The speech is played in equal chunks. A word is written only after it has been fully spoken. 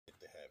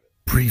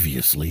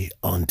Previously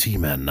on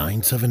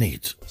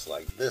TMan978's. It's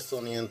like this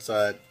on the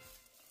inside.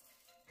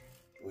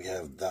 We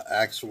have the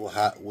actual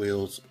Hot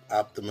Wheels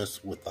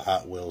Optimus with the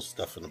Hot Wheels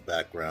stuff in the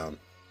background.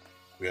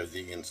 We have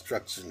the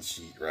instruction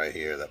sheet right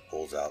here that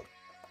pulls out.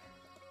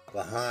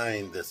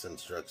 Behind this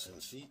instruction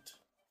sheet.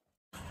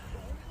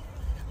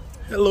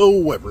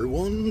 Hello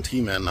everyone,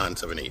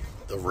 TMan978,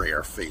 the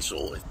rare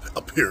facial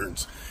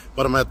appearance.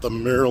 But I'm at the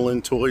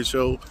Maryland Toy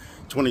Show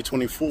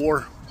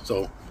 2024,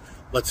 so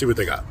let's see what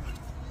they got.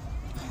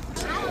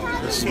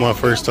 This is my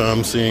first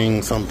time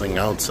seeing something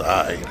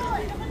outside.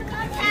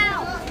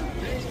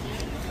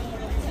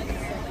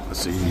 I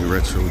see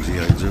retro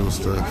G.I. Joe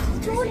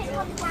stuff.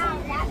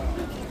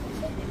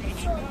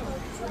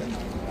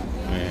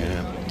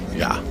 And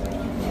yeah.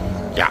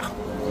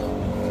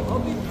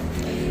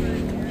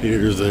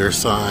 Here's their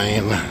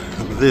sign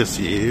this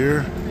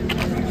year.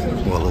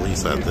 Well, at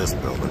least at this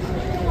building.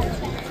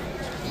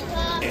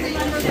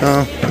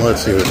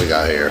 Let's see what they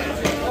got here.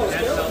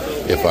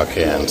 If I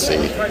can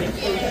see.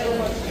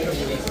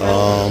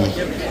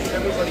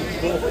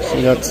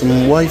 We got some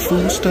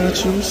waifu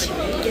statues.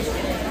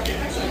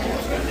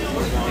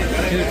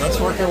 Let's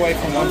work our way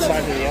from one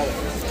side to the other.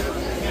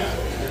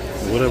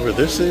 Whatever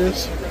this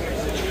is.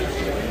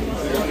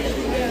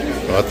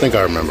 Oh, I think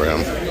I remember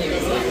him.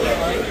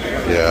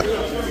 Yeah.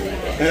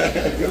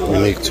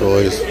 Unique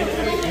toys.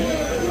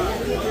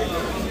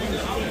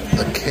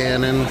 The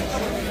cannon.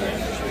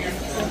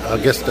 I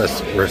guess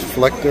that's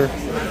reflector.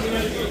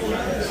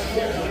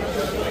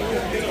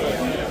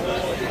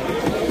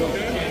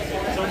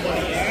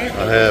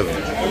 I have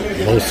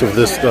most of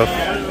this stuff,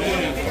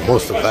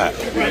 most of that.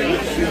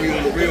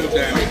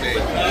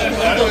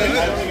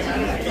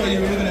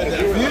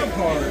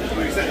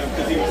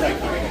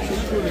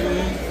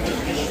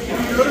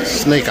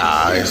 Snake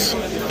Eyes.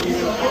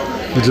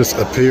 It just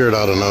appeared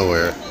out of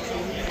nowhere.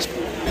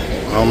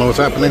 I don't know what's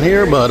happening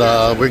here, but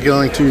we're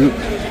going to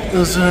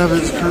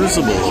Savage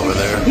Crucible over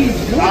there.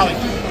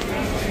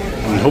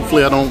 And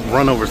hopefully I don't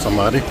run over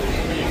somebody.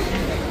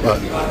 But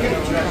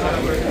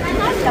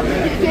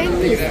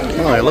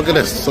oh, look at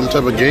this, some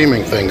type of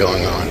gaming thing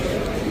going on.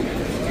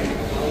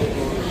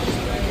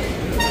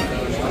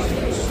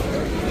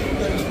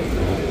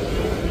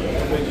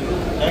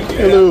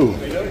 Hello.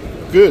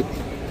 Good.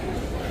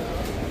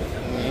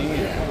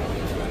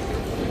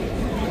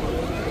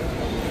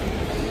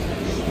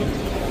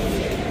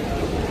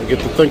 I get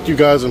to thank you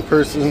guys in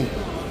person.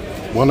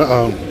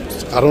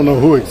 I don't know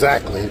who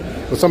exactly,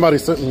 but somebody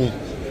sent me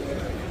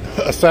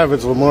a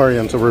Savage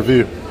Lemurian to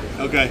review.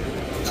 Okay.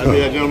 I'd be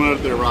that gentleman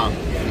up there, Rob.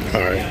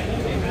 All right.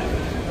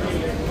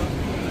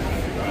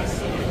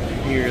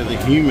 Here are the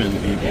human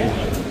people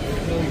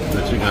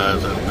that you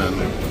guys have been,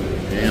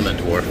 and a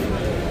dwarf.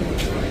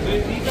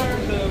 These are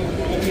the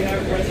we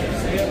have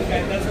residents.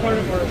 Okay, that's part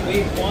of our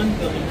wave one,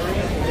 the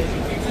Lemurian.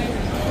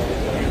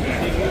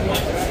 If you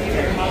want to see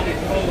how they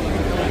pose,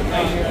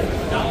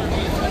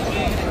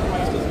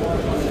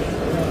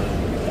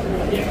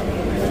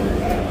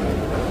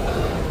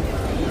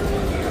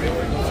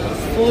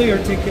 fully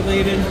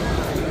articulated.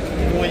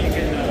 What you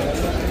can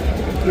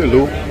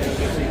Hello.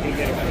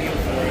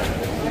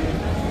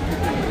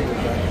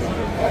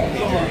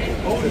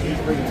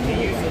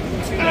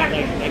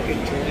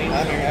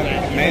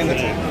 Man,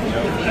 that's it.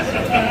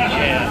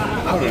 Yeah.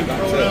 I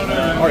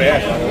already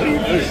asked him, what do you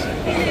do?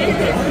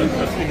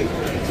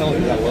 Tell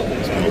him that love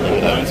this. It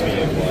reminds me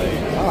of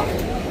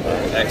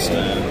like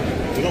X-Men.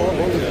 You know what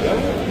was it?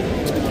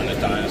 On a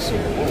dinosaur.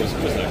 What was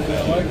that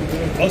called?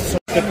 Oh, so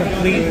the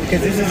complete,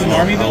 because this is an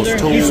army builder. I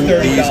was told these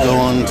go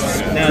on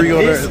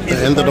pre-order at the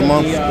end of the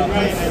month,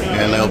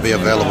 and they'll be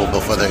available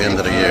before the end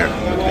of the year.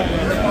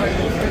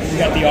 We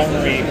got the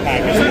armory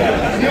pack as well.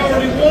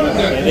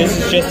 So this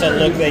is just a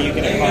look that you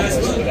can accomplish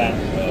with that.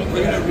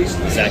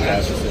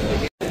 Exactly.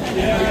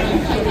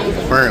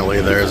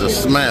 Apparently, there's a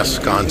Smash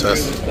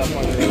contest.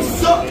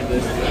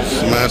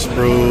 Smash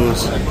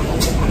Bros.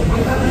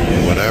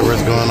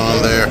 Whatever's going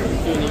on there.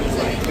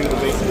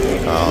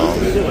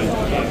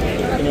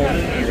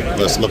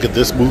 Let's look at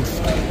this booth.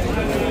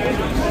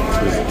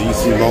 This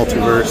DC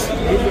Multiverse.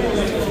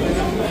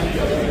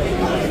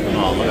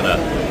 Oh, look at that.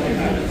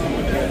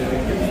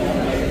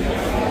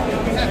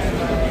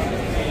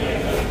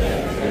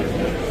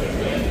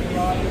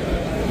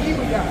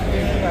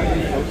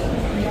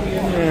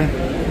 Yeah,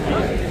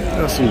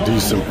 got some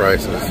decent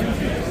prices.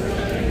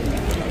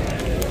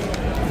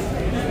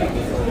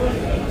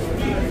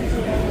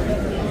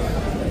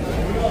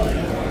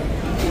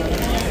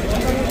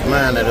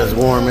 Man, it is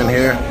warm in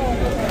here.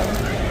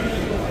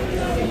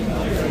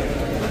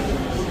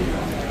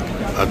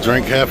 I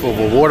drank half of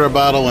a water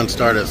bottle and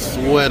started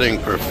sweating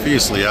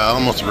profusely. I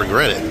almost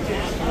regret it,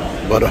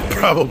 but I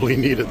probably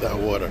needed that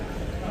water.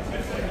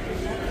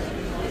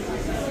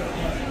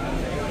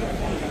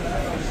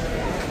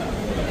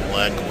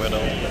 Black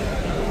Widow.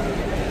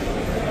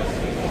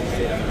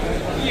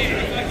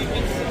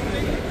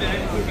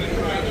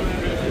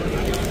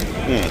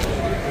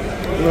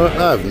 You know what?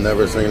 I've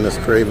never seen this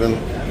Craven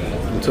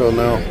until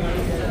now.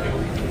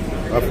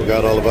 I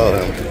forgot all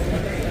about him.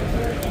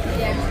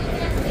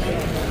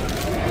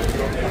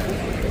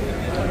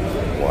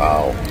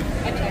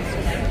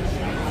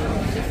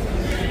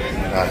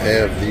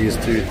 have these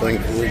two,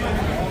 thankfully.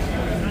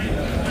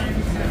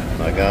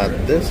 I got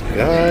this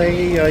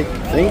guy, I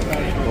think.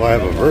 Well, I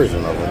have a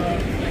version of him.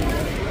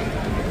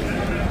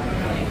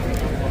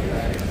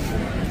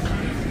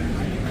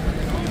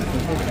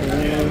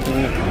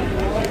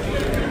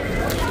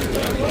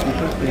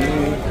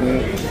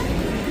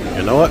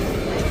 You know what?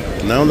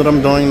 Now that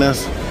I'm doing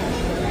this,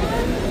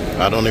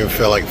 I don't even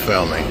feel like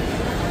filming.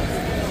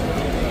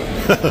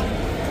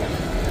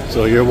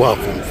 So you're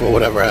welcome for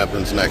whatever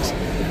happens next.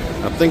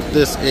 I think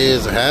this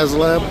is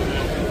HasLab.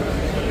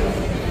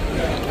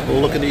 Oh,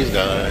 look at these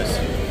guys.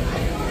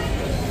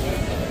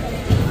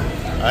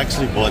 I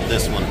actually bought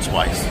this one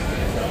twice.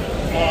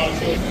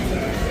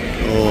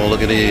 Oh,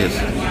 look at these.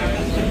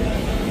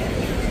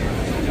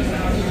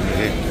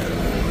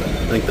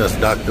 I think that's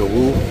Dr.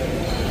 Wu.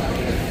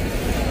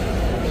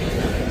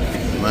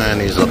 Man,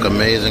 these look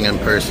amazing in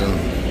person.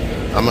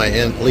 I might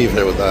leave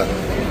here with that.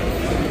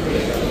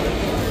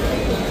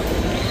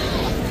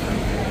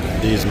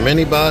 These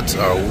mini bots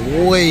are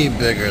way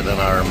bigger than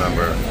I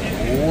remember.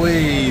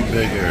 Way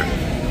bigger.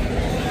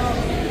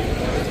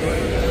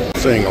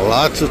 Seeing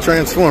lots of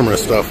Transformer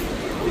stuff.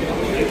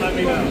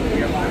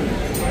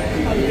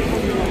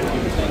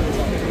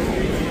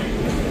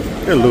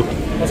 Here, Luke.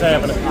 What's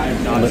happening? I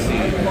have not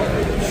seen.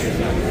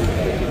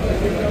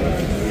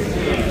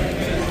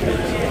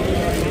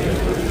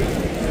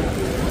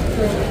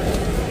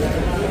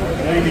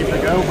 Maybe the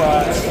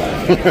GoBots.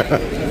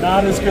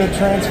 Not as good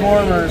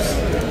Transformers.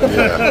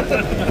 Yeah.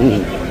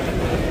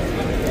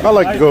 I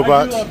like the GoBots.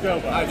 I do love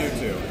GoBots. I do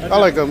too. I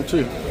like them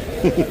too.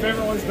 My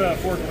favorite one's the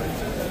forklift.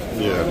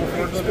 Yeah.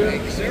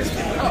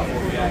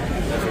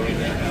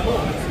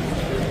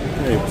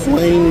 Hey,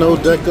 plain, no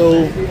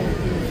deco.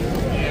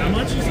 How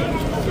much is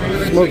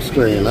it? Smoke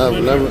screen.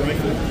 I've never.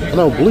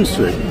 No, blue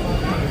screen.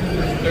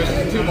 There's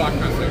 2 block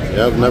concepts.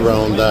 Yeah, I've never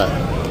owned that.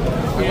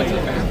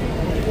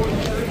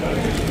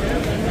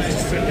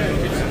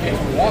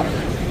 It's water.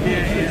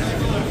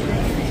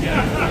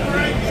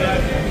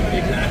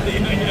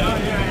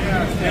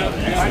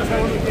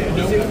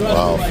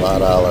 Wow, $5.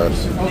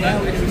 20. I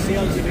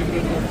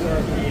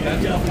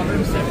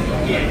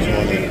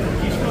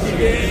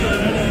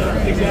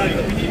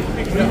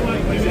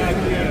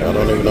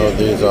don't even know what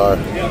these are.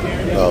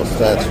 Oh,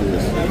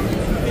 statues.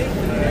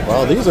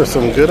 Wow, these are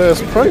some good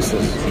ass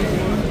prices.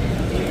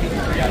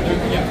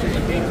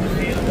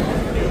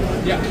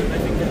 Yeah.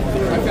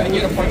 I've got to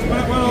get a part.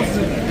 What else is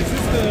this? Is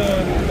this the...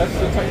 That's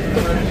the type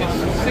of...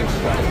 It's 6.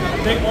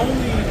 They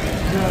only...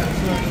 The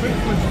quick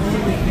ones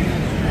only...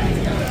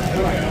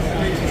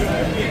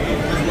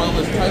 As well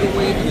as tidal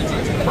wave and the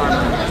G2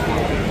 primary as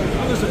well.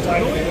 Oh, there's a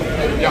tidal wave?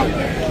 Yeah.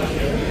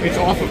 It's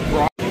off of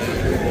Broad.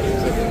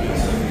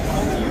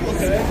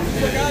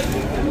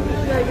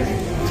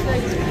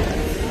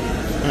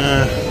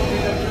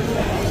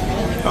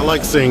 I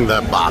like seeing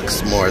that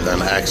box more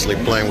than actually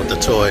playing with the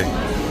toy.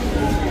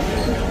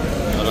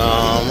 But,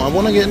 I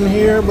want to get in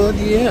here, but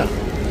yeah.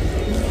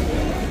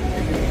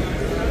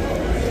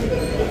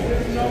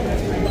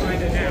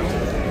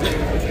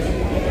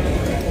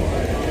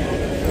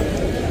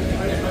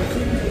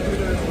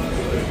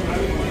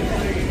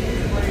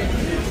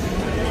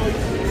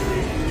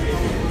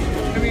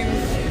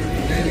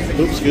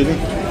 Oops, excuse me.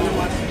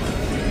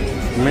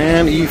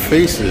 Man,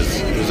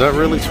 E-Faces. Is that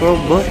really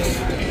 12 bucks?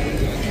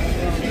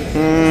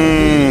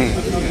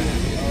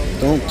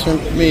 Don't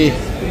tempt me.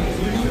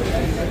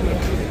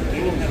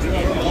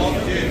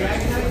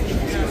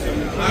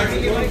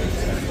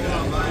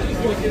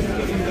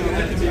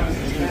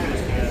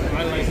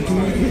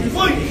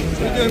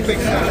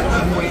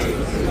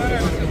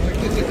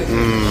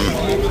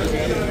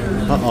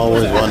 I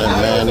always wanted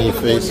man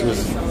E-Faces.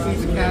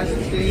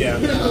 Yeah.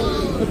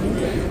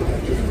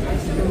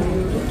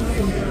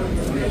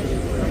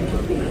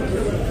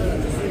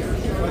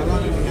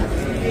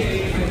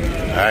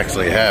 I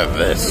actually have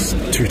this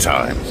 2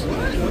 times.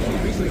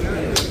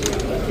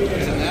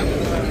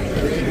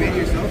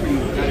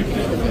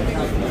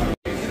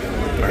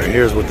 Alright,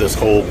 here's what this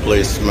whole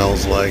place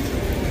smells like.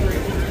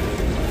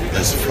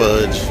 This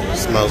fudge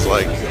smells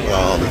like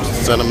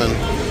cinnamon.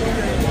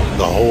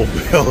 The whole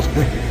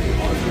building.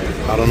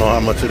 I don't know how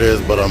much it is,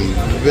 but I'm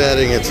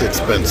betting it's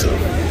expensive.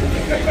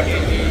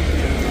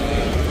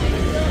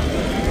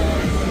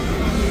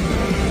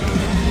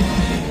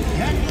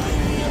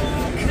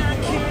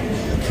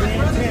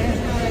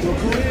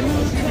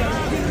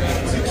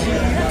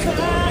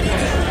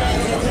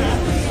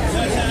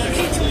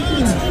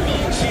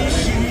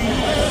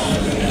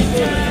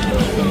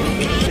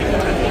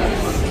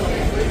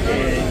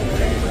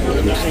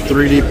 These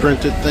 3D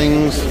printed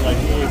things,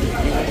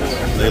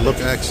 they look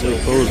actually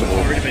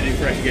posable.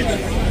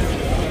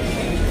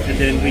 And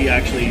then we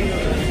actually...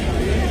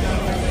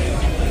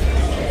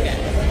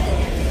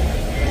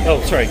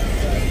 Oh, sorry.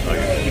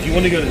 If you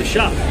want to go to the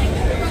shop.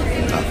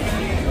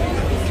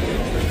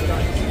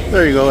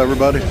 There you go,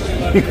 everybody.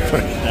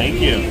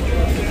 Thank you.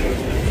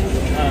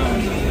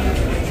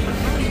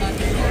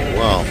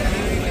 Wow.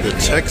 The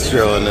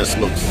texture on this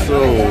looks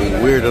so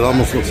weird. It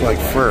almost looks like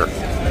fur.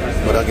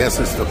 But I guess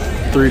it's the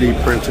 3D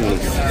printing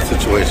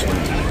situation.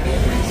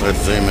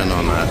 Let's zoom in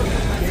on that.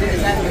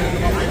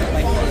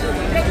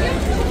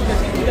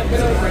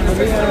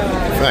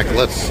 In fact,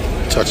 let's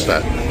touch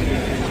that.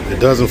 It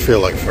doesn't feel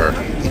like fur.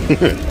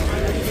 It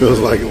feels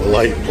like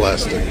light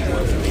plastic.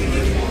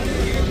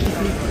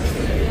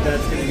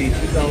 That's going to be $2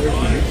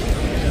 each.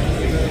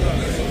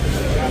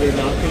 They're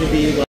not going to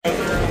be like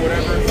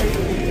whatever.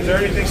 Is there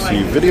anything like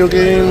See video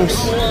games?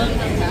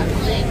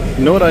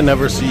 You know what I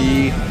never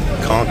see?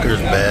 Conker's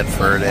Bad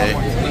Fur Day. I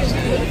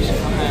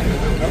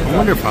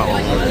wonder if I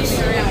own this.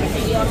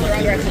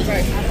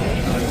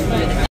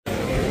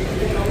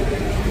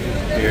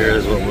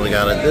 Here's what we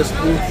got at this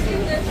booth.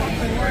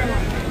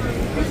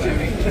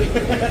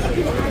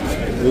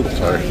 Oops,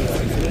 sorry.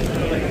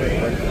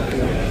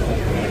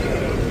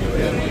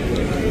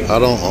 I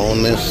don't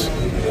own this,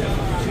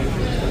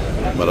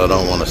 but I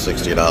don't want a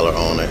 $60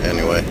 on it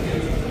anyway.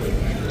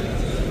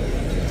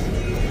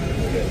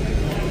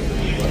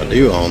 I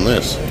do own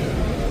this.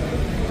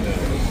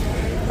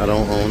 I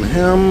don't own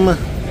him,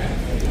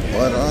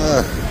 but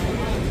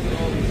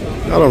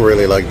I don't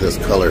really like this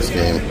color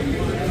scheme.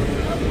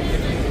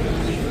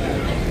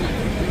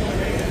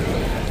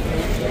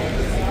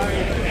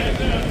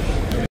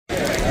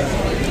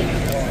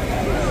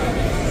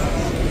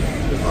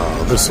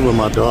 This is with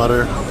my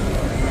daughter.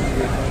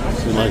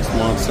 She likes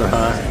Monster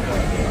High.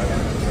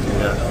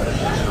 Yeah,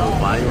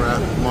 Elvira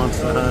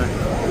Monster High.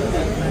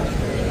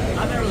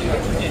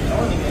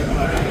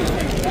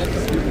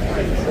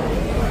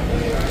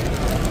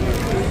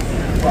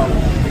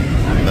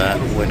 That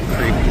would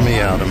creep me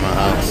out of my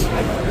house.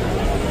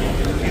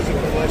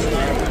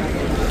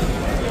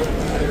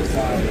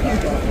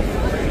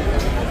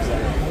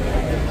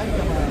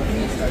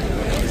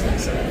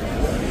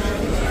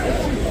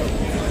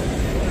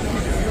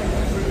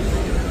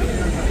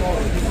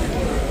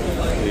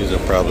 These are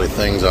probably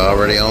things I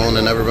already own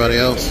and everybody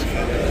else.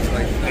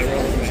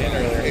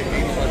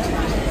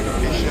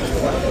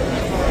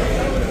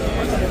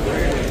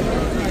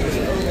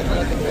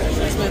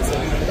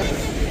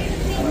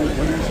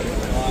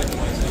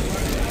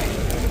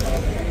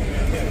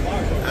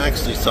 I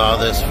actually saw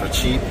this for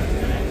cheap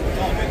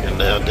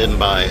and I didn't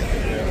buy it.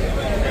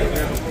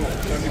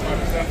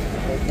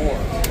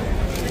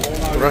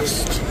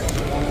 Rust.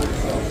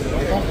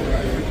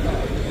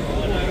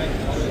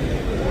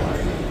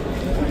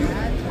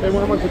 Hey,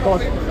 how much it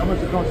cost? How much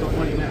it cost on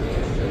money now?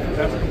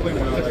 That's a complete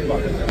one. $6. $6.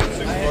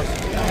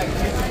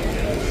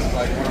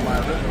 Like one of my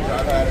originals, I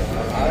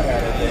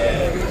had it.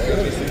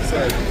 66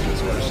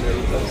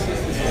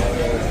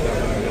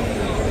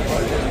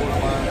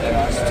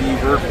 Steve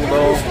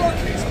Urkel.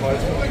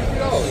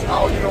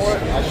 Oh, you know what?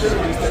 I should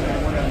have used that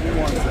one of the new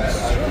ones that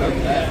I done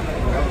that.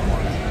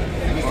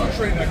 Just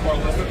trade that car a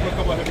little bit, put a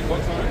couple of heavy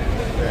bucks on it.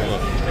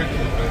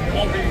 It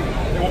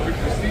won't be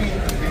pristine,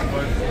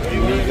 but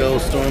Amigo,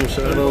 Storm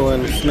Shadow,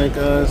 and Snake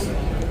Eyes.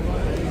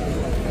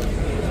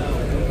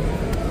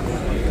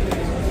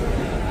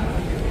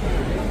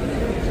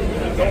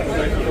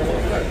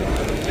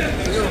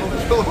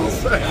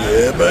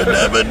 Yeah, but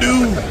never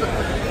do.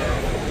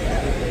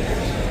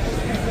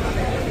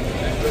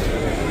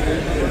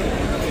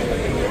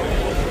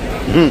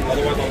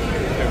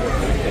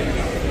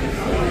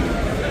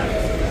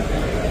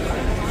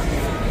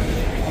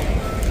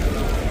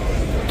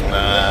 I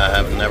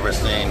have never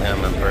seen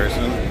him in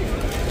person.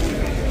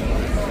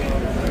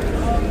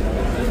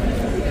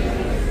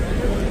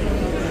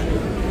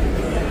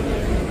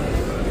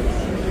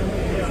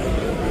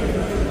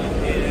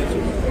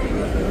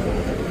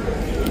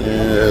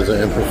 There's an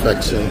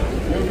imperfection.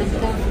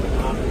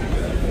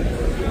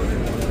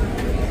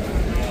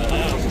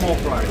 small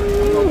fry.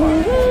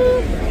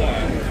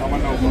 I'm a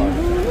no fry.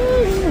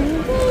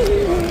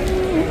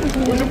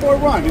 Where's your boy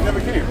Ron? He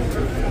never came.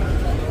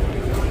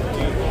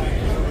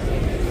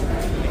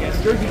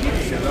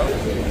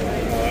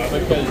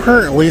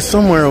 Apparently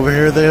somewhere over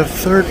here they have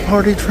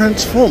third-party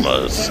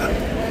Transformers.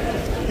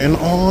 And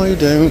I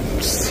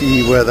don't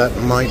see where that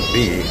might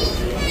be.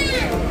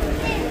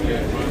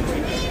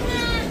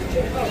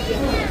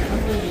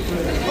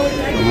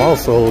 I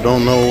also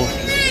don't know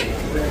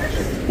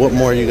what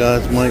more you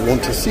guys might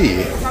want to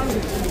see.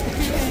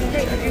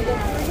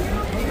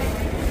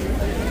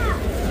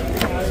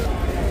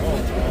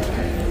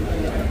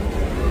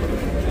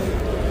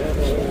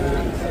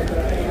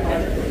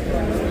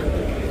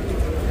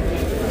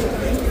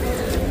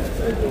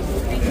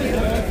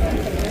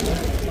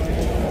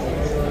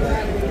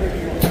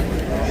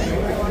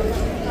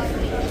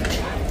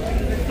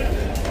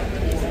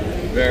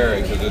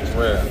 Very, because it's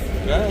rare.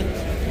 Yeah,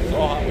 it's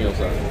all Hot Wheels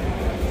are.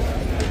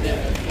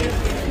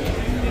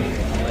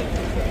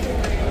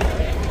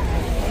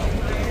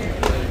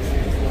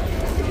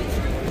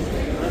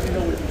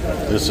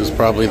 This is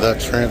probably that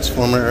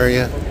Transformer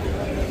area.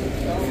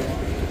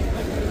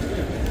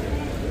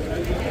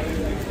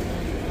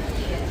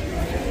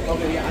 Oh,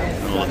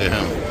 look at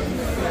him.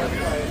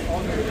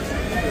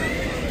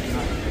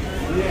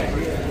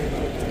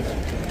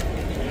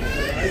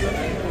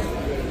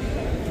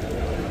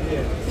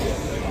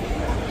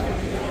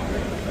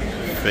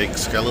 Fake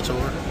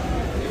Skeletor.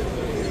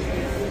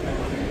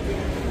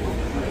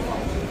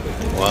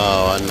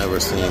 Wow, I've never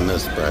seen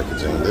this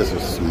packaging. This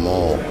is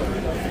small.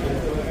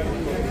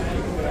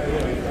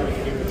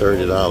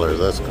 $30,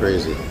 that's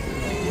crazy.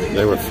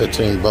 They were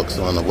 15 bucks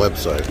on the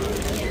website.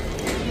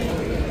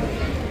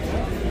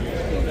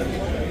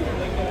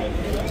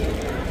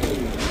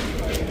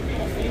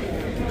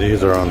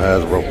 These are on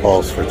Hasbro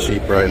Pulse for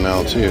cheap right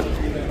now too.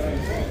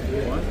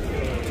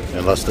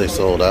 Unless they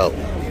sold out.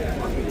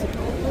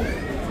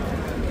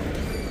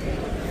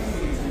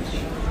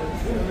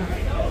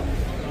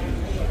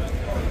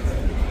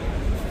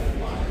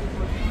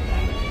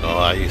 Oh,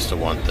 I used to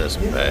want this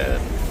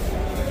bad.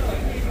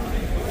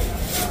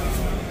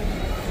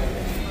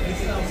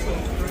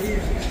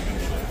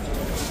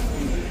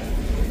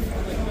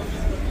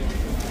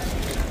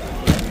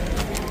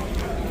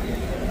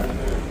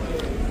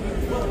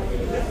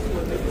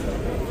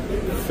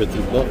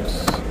 $50.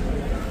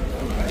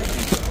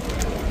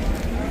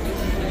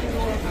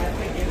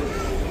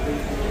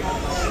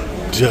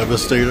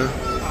 Devastator.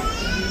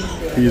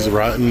 He's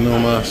rotting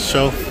on my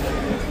shelf.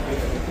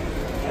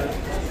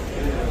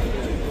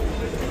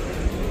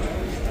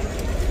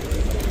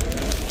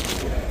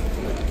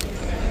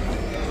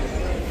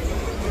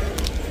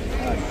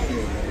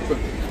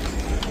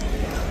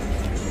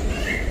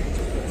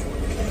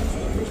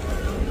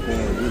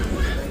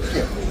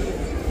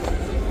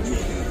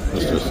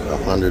 It's just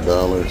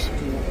 $100.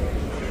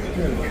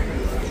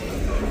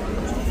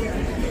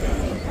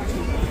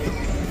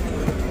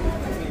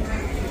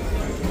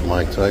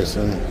 Mike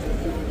Tyson,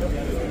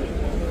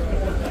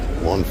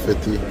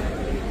 $150.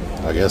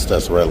 I guess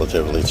that's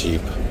relatively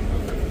cheap.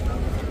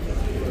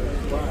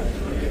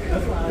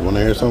 You want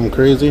to hear something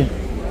crazy?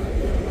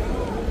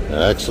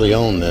 I actually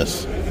own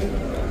this.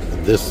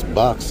 This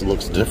box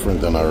looks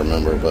different than I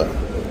remember, but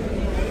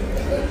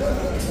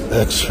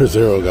Extra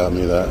Zero got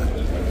me that.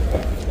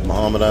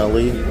 Muhammad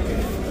Ali.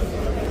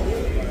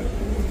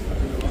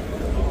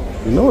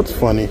 You know what's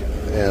funny?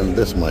 And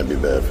this might be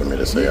bad for me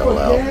to say out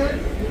loud,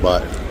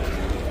 but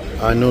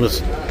I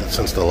noticed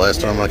since the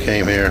last time I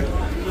came here,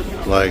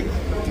 like,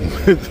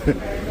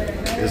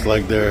 it's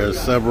like there are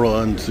several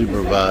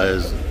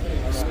unsupervised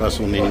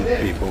special needs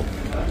people.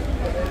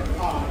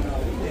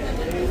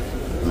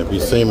 And it be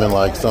seeming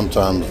like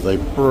sometimes they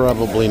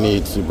probably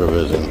need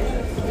supervision.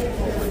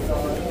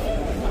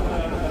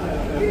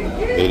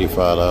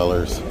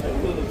 $85.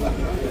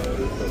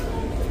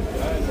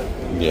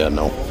 Yeah,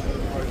 no.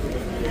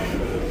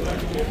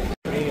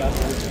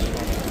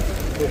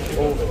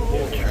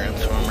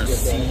 Transformers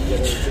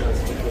Siege.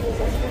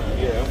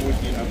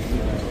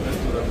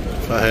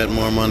 If I had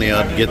more money,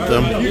 I'd get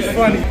them.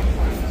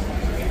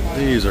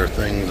 These are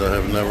things I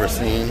have never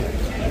seen.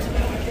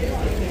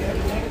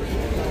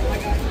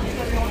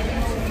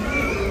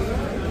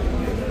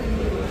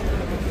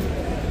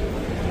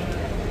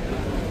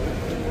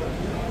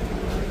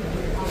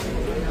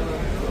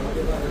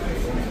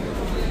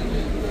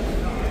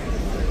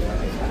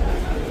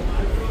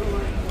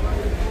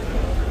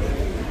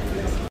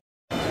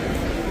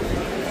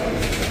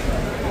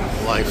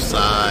 Life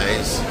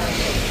size.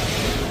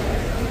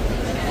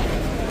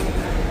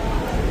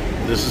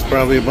 This is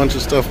probably a bunch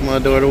of stuff my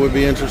daughter would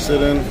be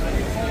interested in.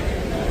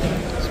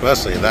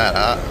 Especially that.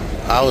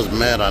 I was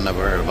mad I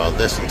never heard about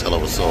this until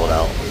it was sold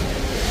out.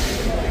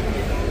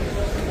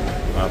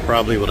 I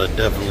probably would have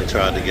definitely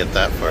tried to get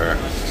that for her.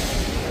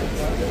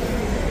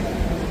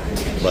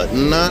 But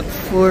not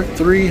for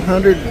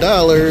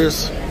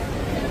 $300.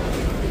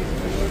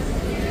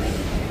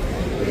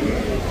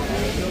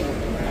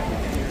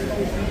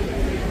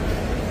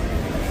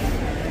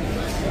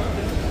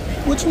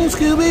 Which new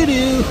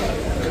Scooby-Doo?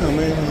 Come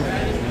in.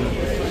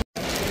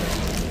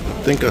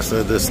 I think I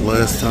said this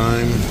last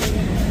time.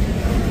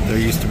 There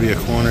used to be a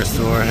corner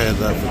store, had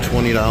that for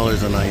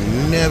 $20, and I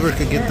never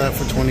could get that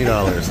for $20.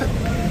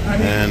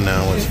 And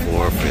now it's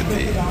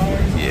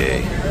 $4.50.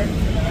 Yay.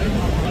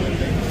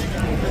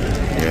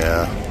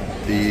 Yeah,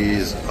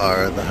 these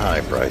are the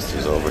high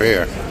prices over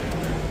here.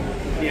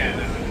 Yeah,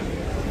 no.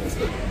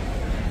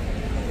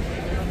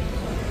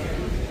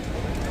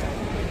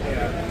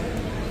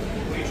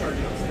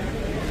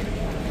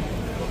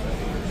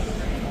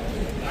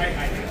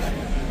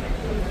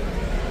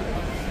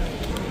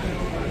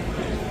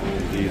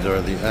 These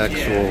are the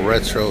actual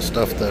retro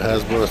stuff that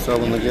Hasbro is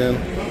selling again.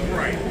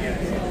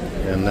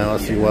 And now I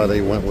see why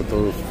they went with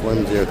those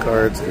flimsier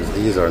cards, because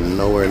these are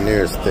nowhere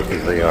near as thick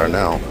as they are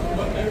now.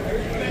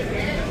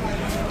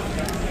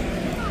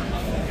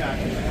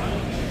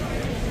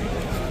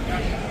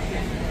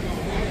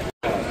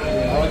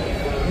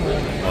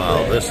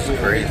 Wow, this is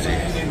crazy.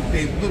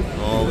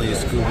 All these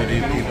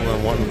Scooby-Doo people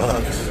in one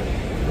box.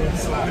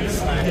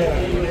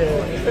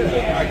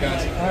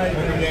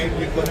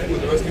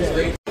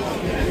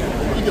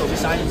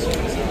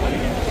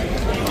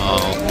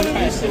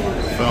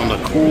 Found a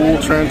cool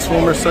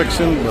Transformer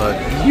section, but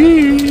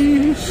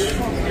yeesh.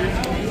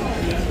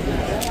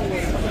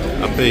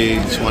 I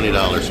paid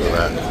 $20 for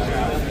that.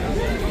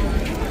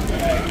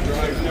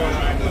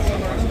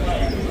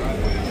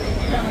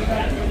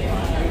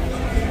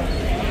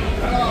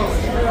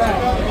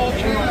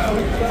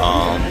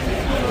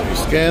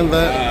 scan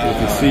that, you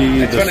can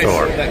see the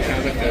store.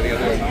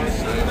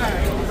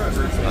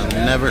 I've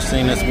never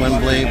seen this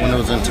wind blade when it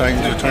was in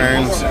Titans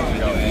Returns.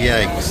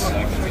 Yikes.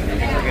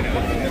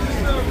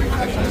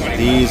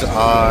 These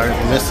are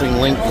Missing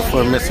Link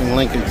before Missing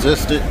Link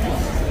existed.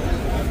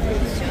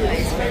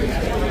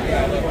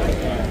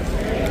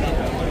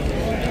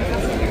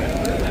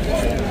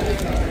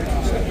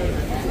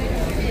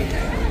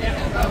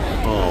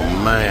 Oh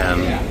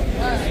man,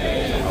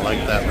 I like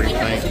that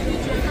repaint.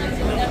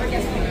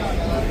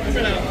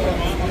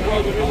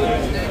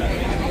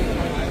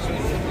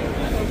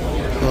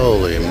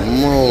 Holy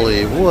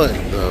moly, what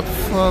the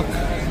fuck?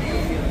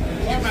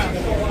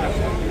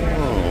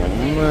 Oh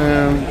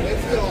man.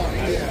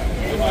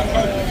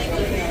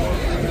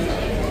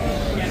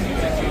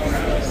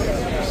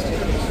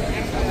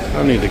 I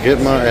need to get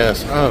my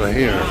ass out of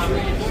here.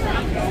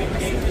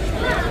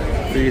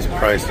 These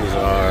prices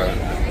are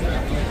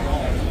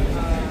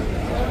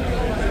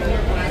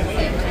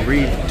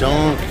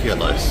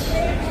redonkulous.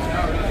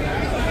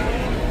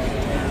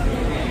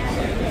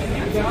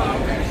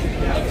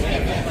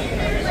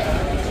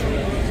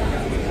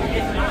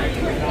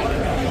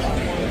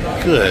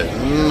 Good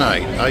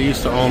night. I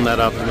used to own that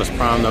Optimus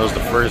Prime. That was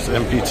the first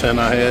MP10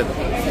 I had.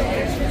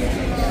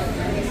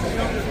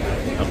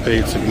 I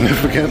paid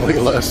significantly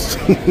less.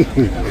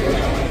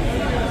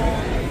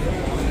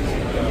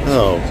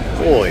 Oh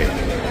boy.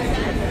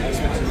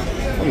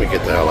 Let me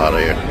get the hell out of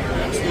here.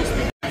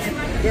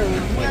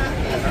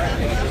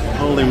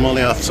 Holy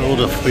moly, I sold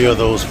a few of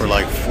those for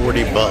like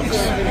 40 bucks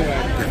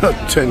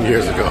 10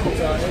 years ago.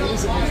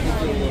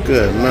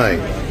 Good night.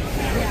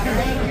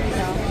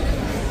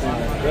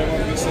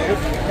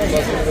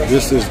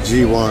 This is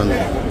G1.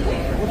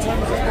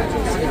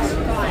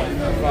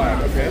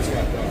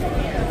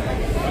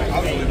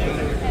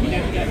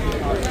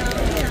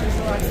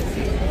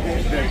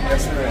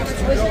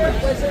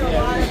 Was there a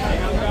lot of, I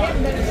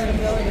haven't been to the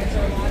building, is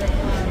there a lot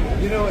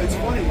of, you know, it's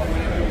funny, when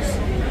it was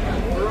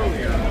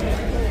earlier,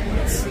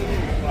 it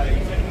seemed like,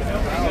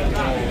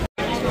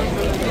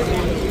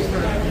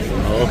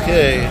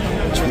 Okay,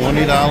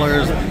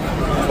 $20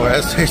 for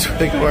SH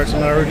Big Parts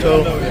Naruto.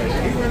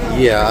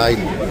 Yeah, I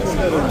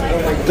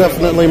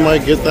definitely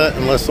might get that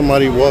unless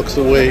somebody walks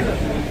away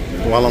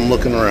while I'm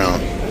looking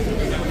around.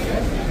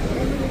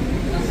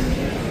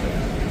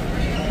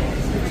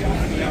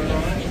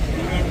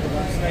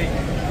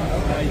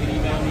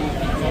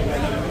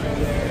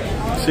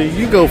 See,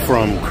 you go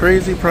from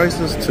crazy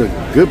prices to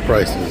good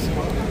prices.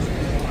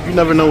 You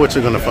never know what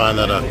you're going to find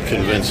at a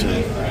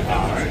convention.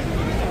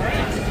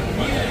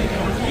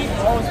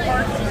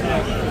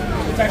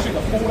 It's actually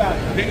the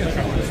fold-out bigger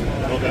truck.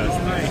 Okay. It's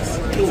nice.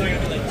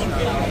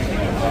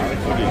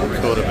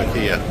 Code of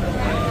Ikea.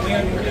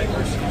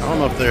 I don't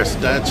know if they're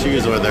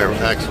statues or they're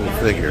actual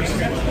figures.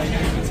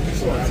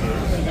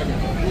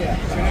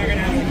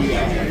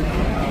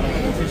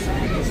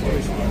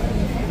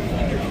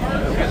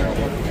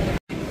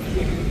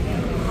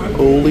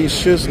 Holy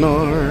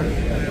shiznar.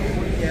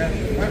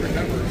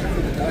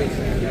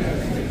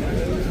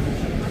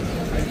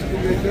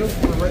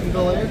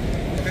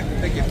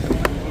 thank you.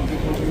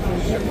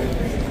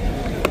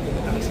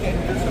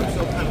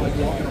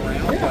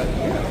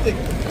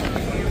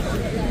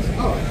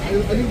 Oh, I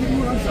didn't give you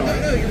one, I'm sorry.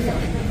 No, you're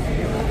fine.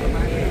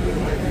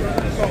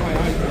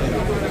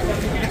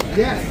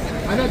 Yes,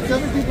 I've had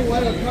several people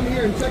let us come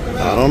here and check them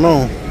out. I don't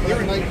know. They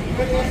were like,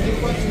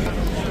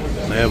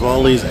 They have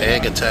all these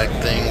egg attack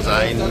things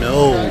I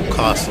know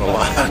cost a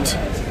lot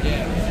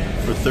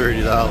for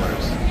 $30.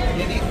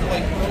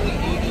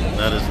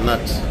 That is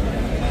nuts.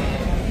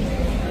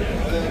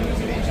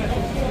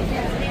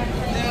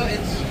 No,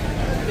 it's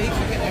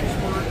basically an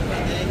expert,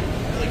 and then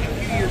like a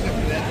few years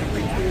after that,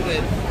 they retooled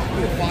it to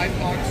a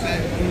 5-box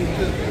set.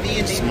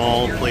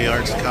 Small Play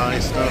Arts Kai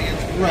stuff.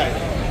 right.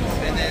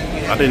 And then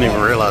you I have didn't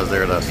even realize they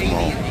were that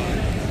small.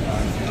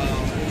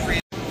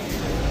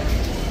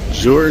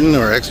 Jordan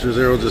or Extra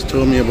Zero just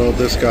told me about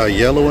this guy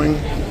yellowing.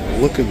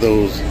 Look at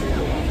those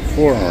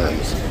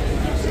forearms.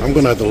 I'm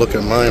gonna have to look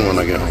at mine when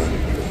I get home.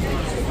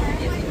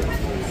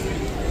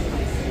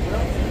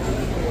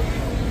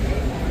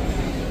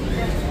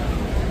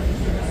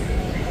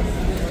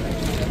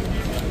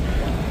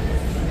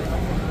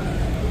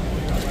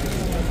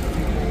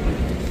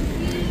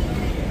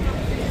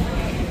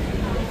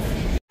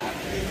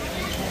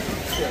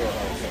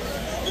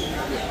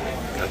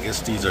 I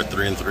guess these are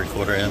 3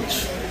 3/4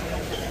 inch.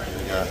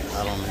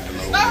 I don't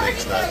even know who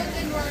makes that.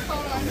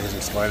 Amazing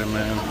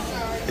Spider-Man.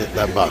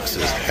 That box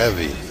is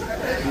heavy.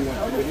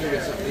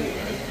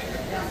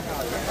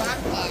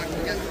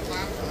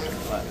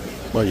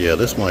 Well, yeah,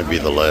 this might be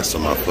the last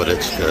of my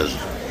footage because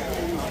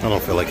I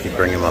don't feel like keep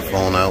bringing my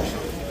phone out.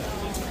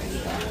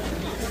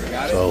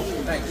 So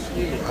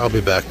I'll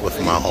be back with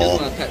my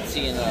haul.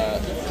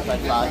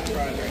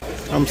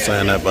 I'm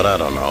saying that, but I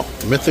don't know.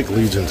 Mythic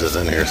Legions is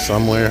in here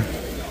somewhere.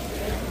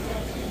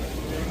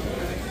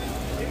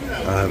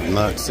 I have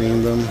not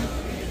seen them.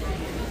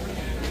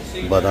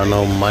 But I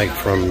know Mike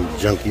from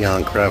Junkie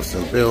on Crafts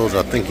and Builds,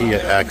 I think he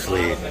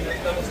actually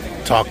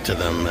talked to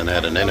them and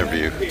had an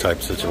interview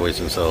type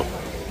situation. So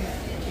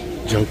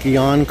Junkie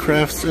on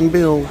Crafts and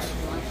Builds,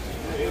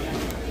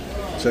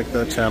 check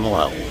that channel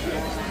out.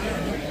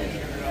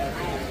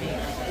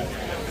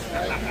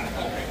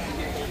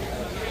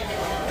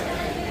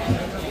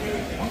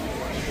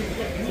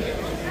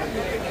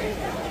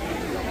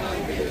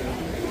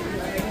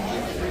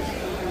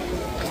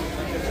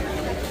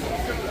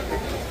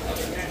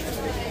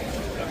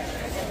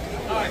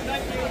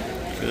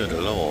 Good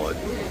Lord.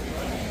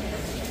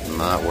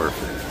 Not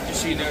worth it. You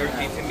see there, the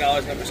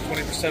 $10 number is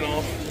 20%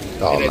 off.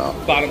 Oh, and no.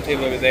 the bottom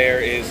table over there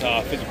is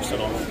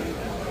 50%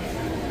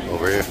 off.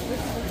 Over here.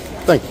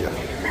 Thank you.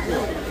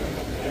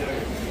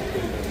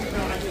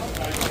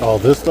 All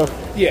this stuff?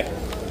 Yeah.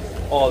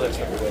 All that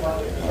stuff.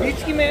 Are you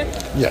TMan?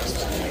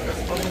 Yes.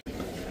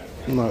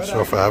 I'm not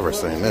sure if I've ever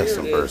seen this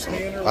in person.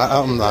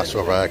 I'm not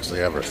sure if I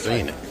actually ever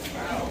seen it.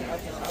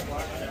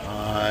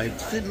 I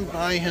didn't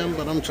buy him,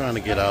 but I'm trying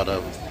to get out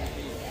of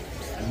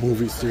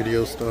movie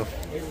studio stuff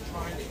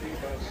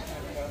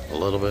a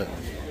little bit.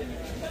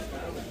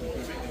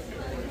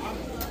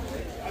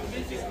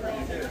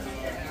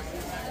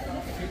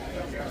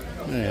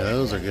 Yeah,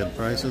 those are good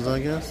prices, I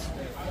guess.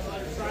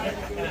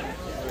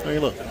 Hey,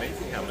 look.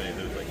 Amazing how many of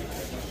those like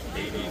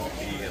 80s,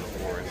 B and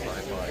horror,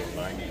 sci-fi,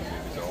 90s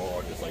movies are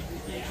all just like.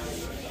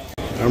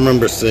 I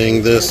remember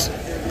seeing this.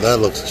 That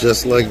looks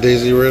just like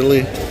Daisy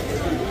Ridley.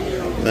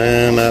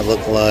 Man, that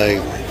looked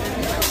like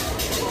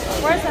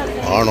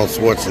Arnold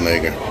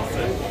Schwarzenegger.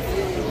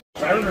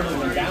 I remember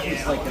when that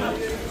was like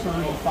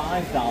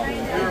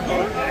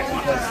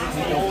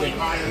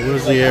 $35.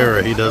 Where's the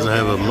era? He doesn't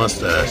have a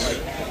mustache.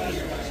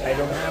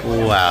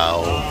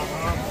 Wow.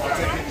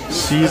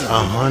 She's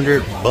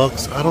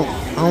 $100. I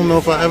don't know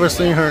if I ever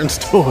seen her in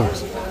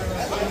stores.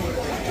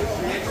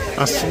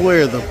 I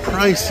swear the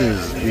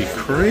prices be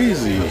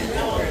crazy.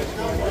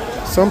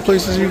 Some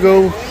places you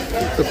go,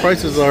 the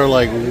prices are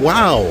like,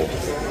 wow.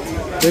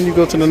 Then you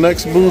go to the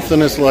next booth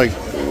and it's like,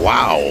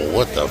 wow,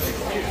 what the f.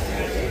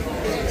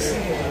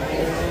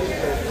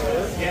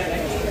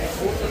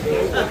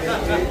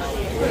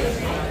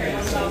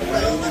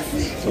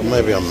 So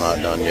maybe I'm not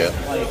done yet.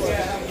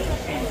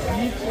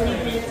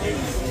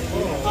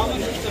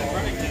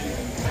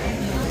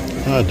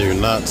 I do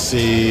not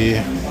see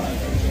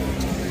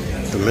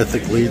the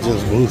Mythic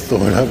Legion's booth or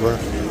whatever.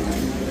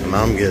 And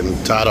I'm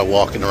getting tired of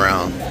walking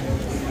around.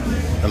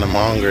 And I'm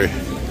hungry.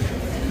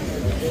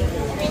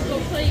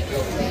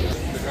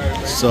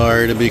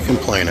 Sorry to be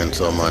complaining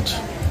so much.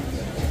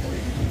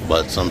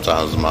 But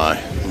sometimes my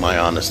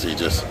honesty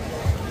just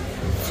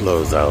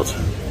flows out.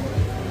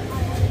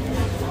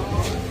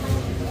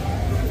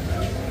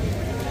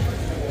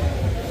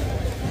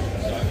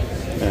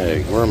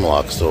 Hey,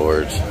 Grimlock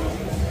swords.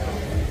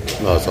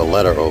 No, it's a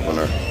letter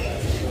opener.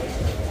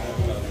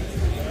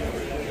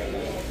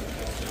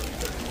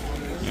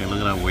 Yeah, look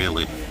at that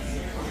wheelie.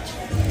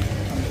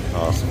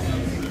 Awesome.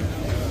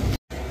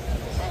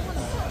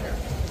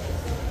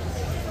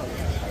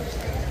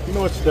 You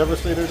know what's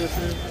Devastator this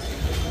is?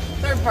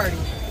 Third party.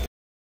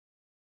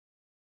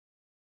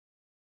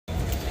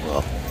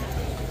 Well,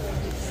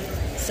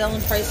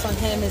 selling price on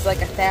him is like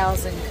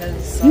 $1,000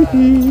 because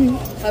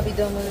hubby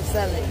don't want to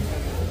sell it.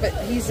 But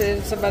he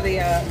said somebody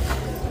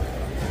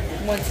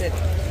wants it.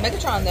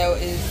 Megatron though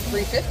is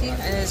 $350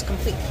 and is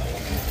complete.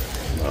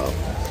 oh.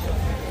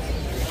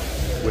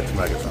 Which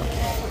Megatron?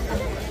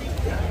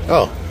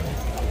 Oh.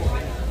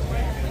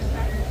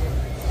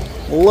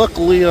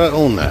 Luckily I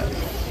own that.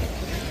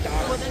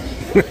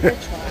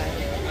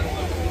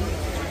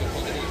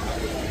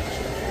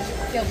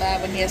 Feel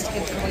bad when he has to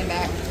give the money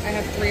back. I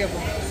have 3 of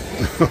them.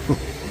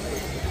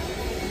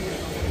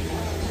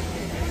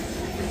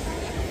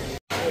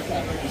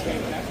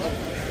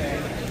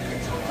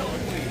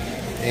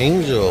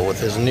 Angel with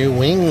his new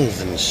wings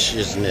and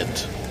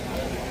shiznit.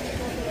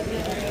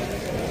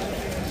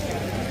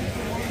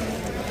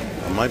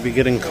 I might be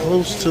getting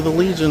close to the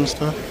Legion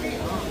stuff.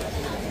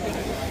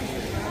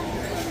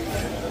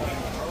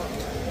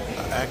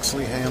 I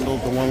actually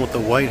handled the one with the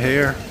white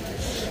hair.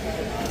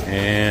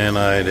 And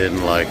I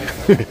didn't like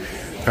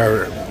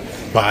her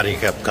body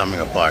kept coming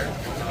apart.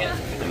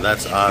 And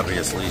that's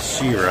obviously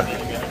She-Ra.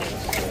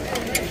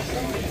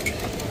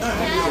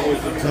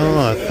 Oh,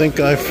 I think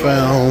I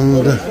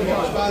found...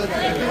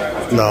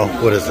 No,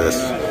 what is this?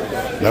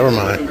 Never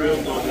mind.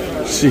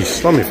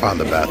 Sheesh, let me find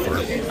the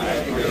bathroom.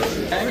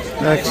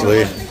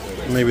 Actually,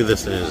 maybe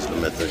this is the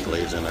Mythic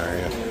Legion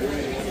area.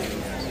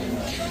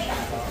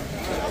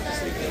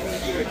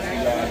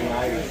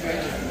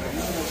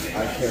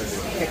 I carried a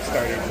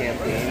Kickstarter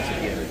campaign to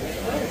get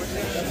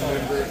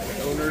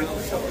owners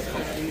of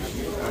companies.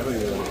 I don't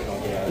even know what to call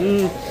them.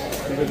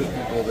 They're the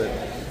people that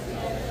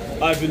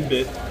I've been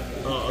bit.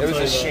 it was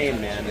a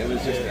shame, man. It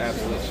was just an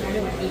absolute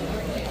shame.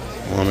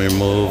 Let me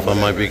move. I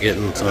might be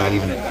getting some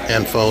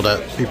info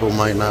that people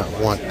might not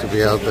want to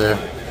be out there.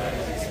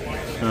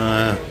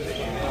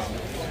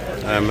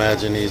 I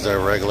imagine these are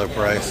regular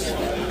price.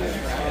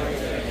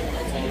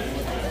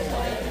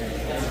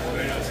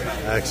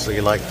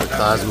 actually like the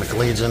Cosmic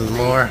Legion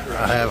more.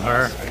 I have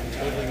her.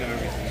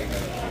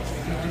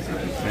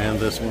 And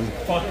this one.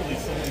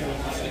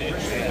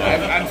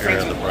 I'm Here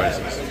are the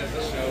prices.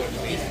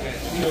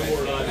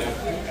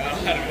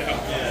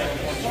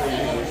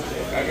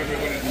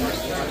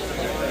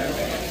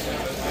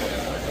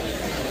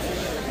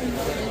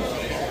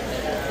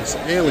 This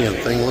alien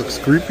thing looks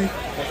creepy.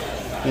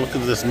 Look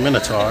at this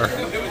Minotaur.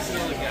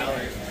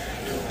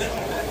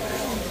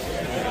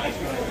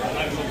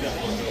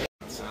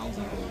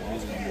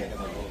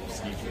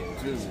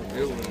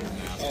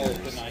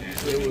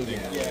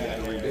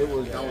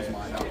 That was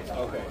mine.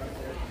 Okay.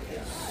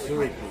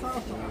 Super.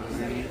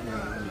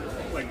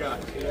 Oh my God.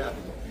 Yeah.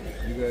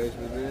 You guys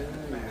were there?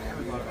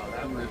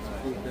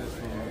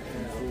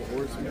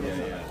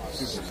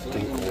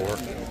 Stink War.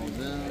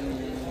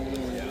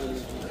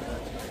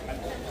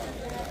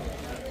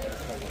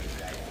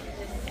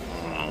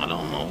 I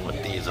don't know what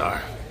these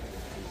are.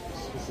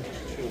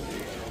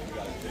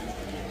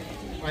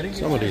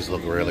 Some of these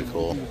look really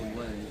cool.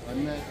 I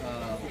met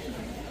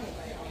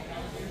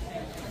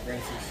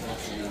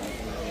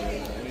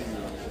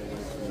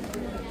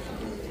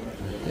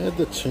I had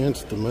the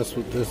chance to mess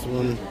with this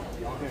one.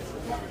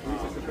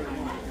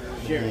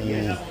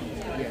 Yes,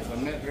 I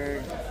met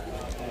her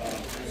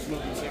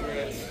smoking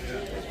cigarettes.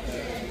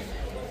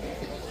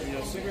 You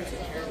know, cigarettes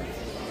are terrible.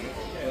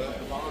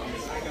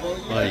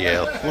 Oh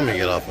yeah, let me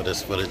get off of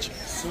this footage.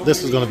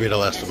 This is going to be the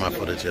last of my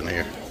footage in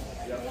here.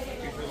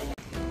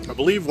 I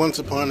believe once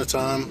upon a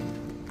time,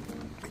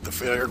 the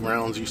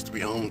fairgrounds used to be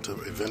home to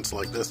events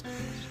like this.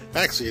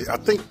 Actually, I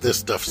think this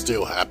stuff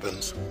still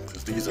happens,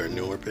 because these are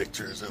newer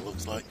pictures, it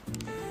looks like.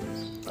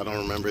 I don't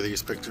remember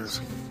these pictures.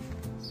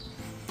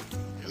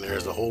 And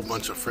there's a whole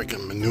bunch of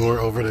freaking manure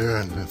over there,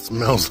 and it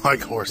smells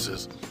like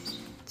horses.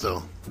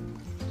 So,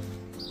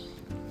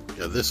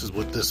 yeah, this is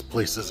what this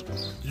place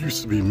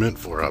used to be meant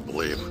for, I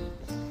believe.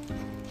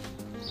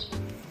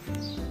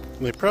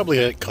 They probably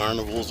had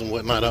carnivals and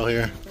whatnot out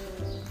here.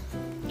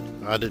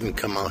 I didn't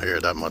come out here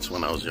that much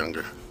when I was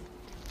younger.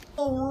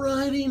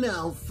 Alrighty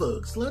now,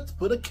 folks, let's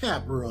put a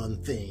capper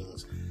on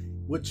things.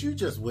 What you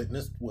just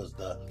witnessed was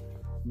the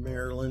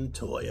Maryland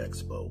Toy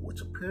Expo,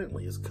 which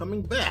apparently is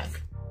coming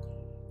back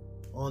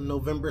on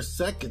November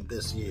 2nd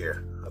this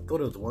year. I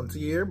thought it was once a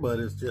year, but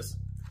it's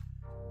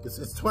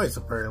twice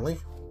apparently.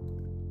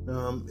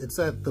 It's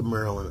at the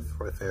Maryland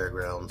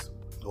Fairgrounds,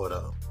 or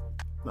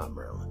not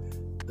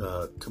Maryland,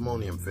 the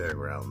Timonium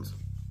Fairgrounds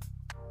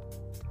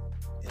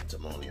in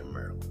Timonium,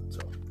 Maryland. So,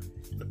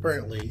 and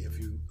apparently, if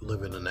you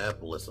live in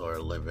Annapolis or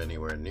live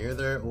anywhere near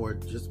there, or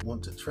just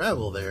want to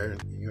travel there,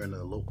 and you're in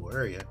a local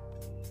area,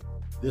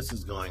 this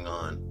is going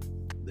on.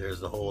 There's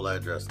the whole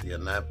address, the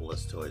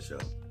Annapolis Toy Show,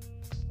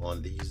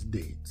 on these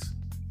dates.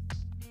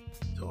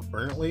 So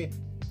apparently,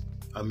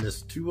 I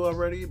missed 2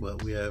 already,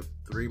 but we have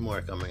 3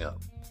 more coming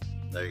up.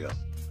 There you go.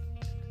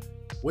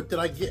 What did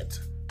I get?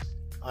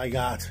 I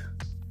got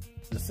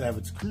the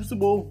Savage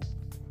Crucible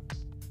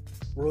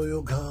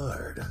Royal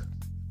Guard,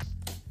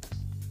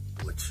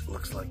 which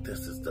looks like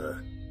this is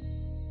the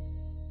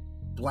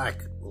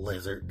black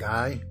lizard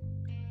guy,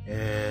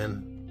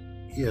 and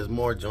he has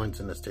more joints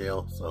in his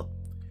tail, so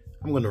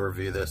I'm going to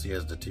review this. He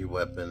has the 2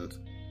 weapons,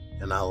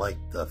 and I like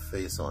the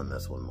face on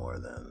this one more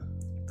than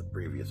the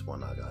previous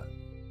one I got.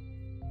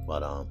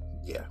 But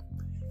yeah,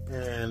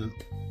 and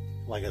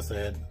like I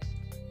said,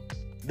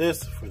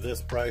 this for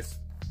this price,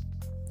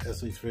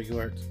 SH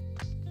Figure Arts,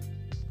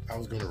 I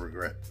was going to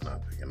regret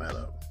not picking that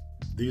up.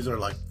 These are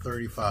like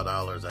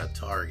 $35 at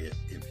Target,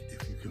 if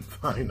you can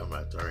find them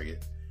at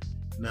Target.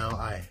 Now,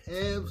 I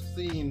have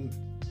seen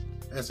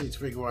SH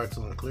Figure Arts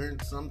on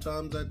clearance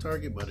sometimes at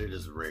Target, but it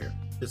is rare.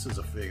 This is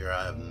a figure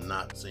I have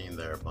not seen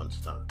there a bunch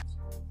of times,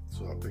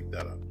 so I picked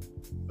that up.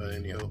 But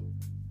anyhow,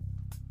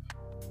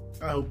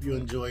 I hope you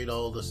enjoyed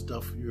all the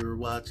stuff you were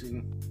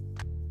watching.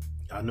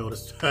 I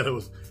noticed that it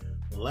was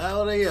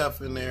loud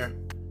AF in there,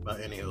 but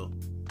anyhow,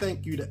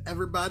 thank you to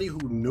everybody who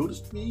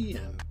noticed me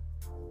and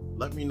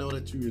let me know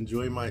that you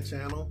enjoy my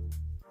channel.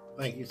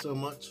 Thank you so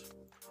much.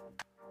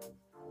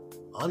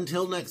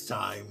 Until next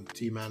time,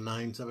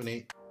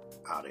 TMan978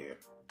 out of here.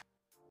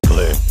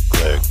 Click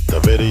the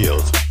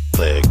videos.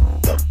 Click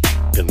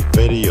the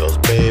videos,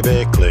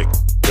 baby. Click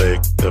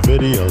the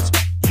videos.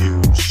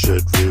 You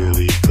should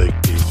really click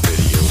these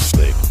videos.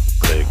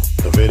 Click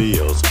the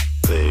videos.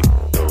 Click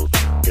those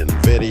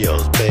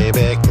videos,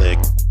 baby. Click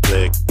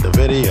the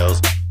videos.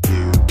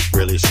 You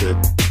really should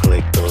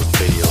click those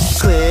videos.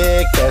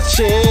 Click that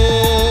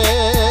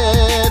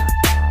shit.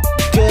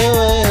 Go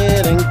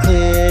ahead and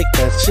click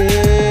that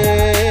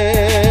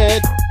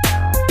shit.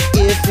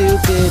 If you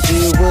did,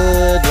 you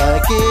would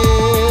like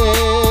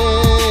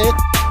it.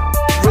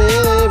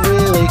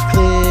 Really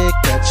click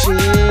that shit.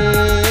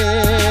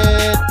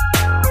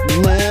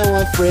 Now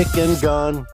I'm freaking gone.